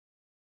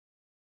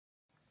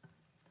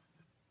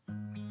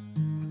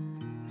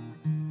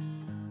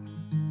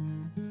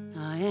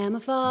am a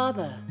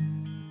father,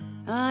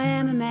 I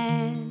am a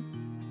man,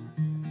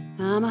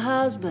 I'm a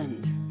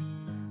husband,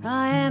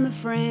 I am a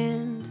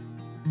friend,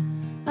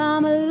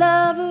 I'm a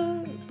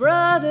lover,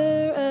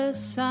 brother, a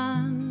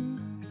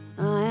son.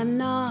 I am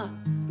not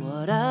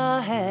what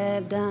I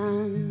have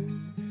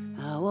done.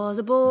 I was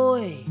a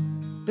boy,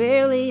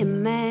 barely a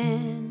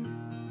man.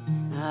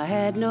 I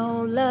had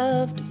no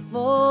love to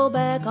fall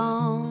back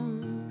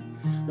on.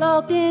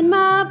 Locked in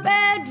my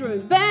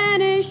bedroom,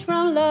 banished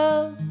from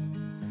love.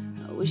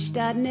 I wished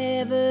I'd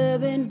never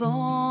been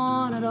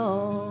born at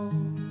all.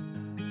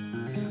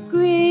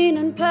 Green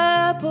and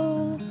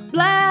purple,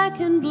 black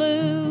and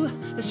blue.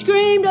 The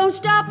scream don't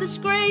stop the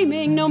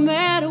screaming no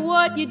matter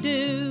what you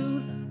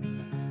do.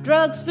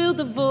 Drugs filled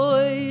the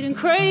void and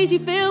crazy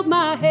filled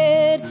my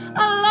head.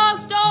 I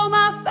lost all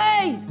my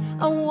faith,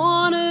 I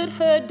wanted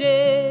her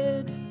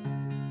dead.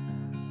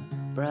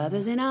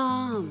 Brothers in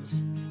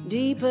arms,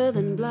 deeper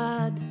than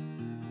blood.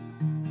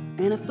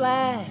 In a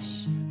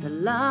flash, the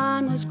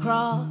line was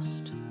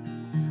crossed.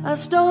 I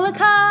stole a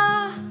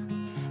car,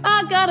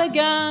 I got a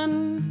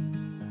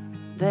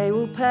gun. They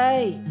will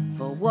pay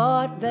for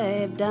what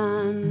they've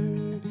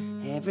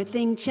done.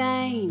 Everything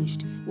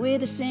changed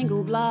with a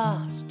single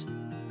blast.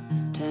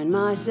 Turned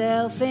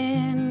myself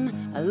in,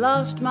 I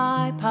lost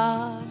my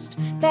past.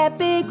 That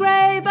big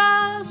grey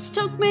bus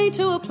took me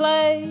to a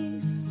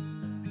place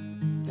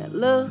that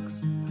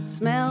looks,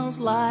 smells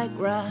like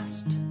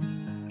rust.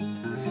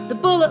 The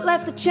bullet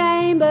left the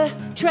chamber,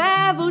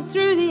 travelled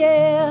through the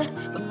air.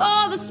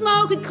 Before the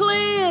smoke had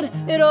cleared,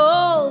 it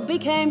all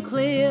became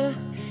clear.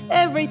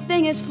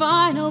 Everything is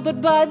final,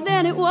 but by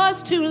then it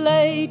was too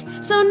late.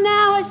 So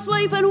now I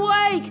sleep and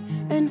wake,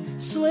 and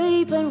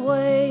sleep and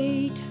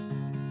wait.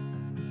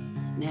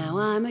 Now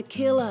I'm a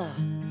killer,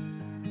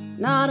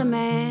 not a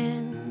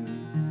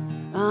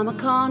man. I'm a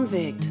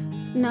convict,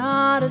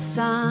 not a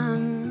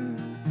son.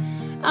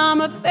 I'm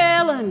a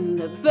felon,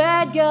 the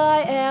bad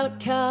guy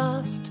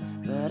outcast.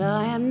 But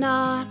I am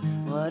not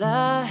what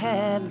I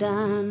have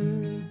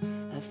done.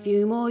 A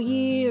few more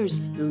years,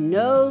 who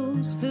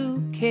knows,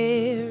 who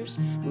cares?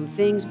 Will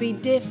things be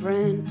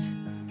different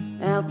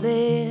out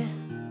there?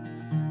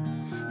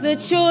 The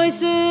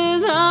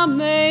choices I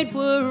made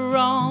were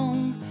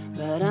wrong,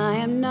 but I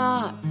am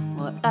not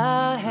what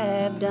I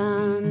have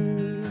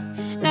done.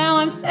 Now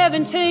I'm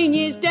 17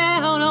 years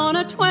down on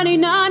a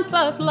 29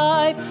 plus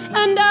life,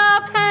 and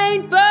I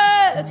paint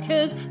birds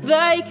 'cause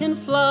they can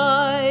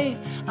fly.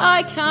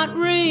 I can't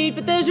read,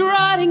 but there's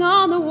writing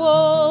on the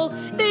wall.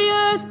 The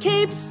earth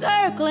keeps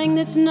circling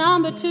this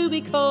number to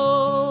be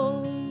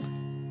called.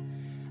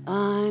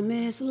 I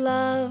miss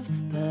love,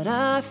 but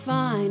I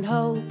find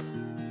hope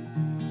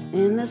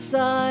in the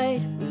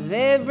sight of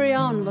every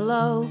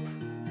envelope.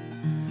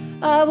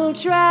 I will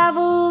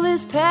travel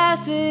this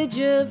passage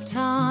of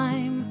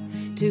time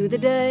to the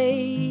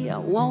day I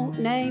won't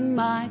name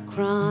my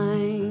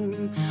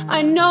crime.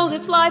 I know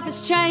this life has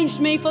changed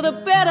me for the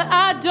better,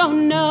 I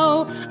don't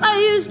know. I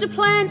used to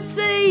plant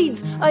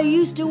seeds, I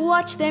used to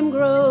watch them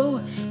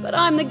grow. But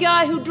I'm the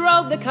guy who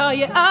drove the car,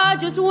 yeah, I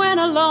just went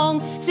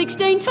along.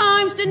 16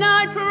 times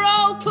denied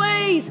parole,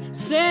 please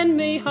send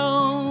me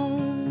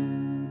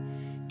home.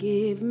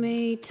 Give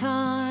me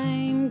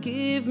time,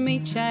 give me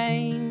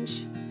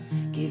change.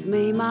 Give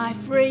me my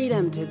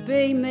freedom to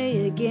be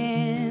me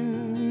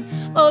again.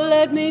 Oh,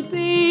 let me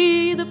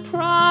be the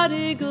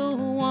prodigal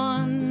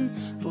one,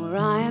 for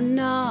I am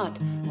not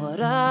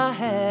what I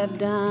have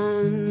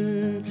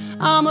done.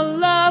 I'm a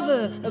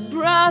lover, a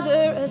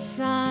brother, a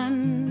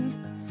son.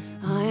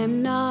 I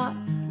am not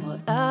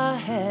what I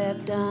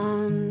have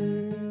done.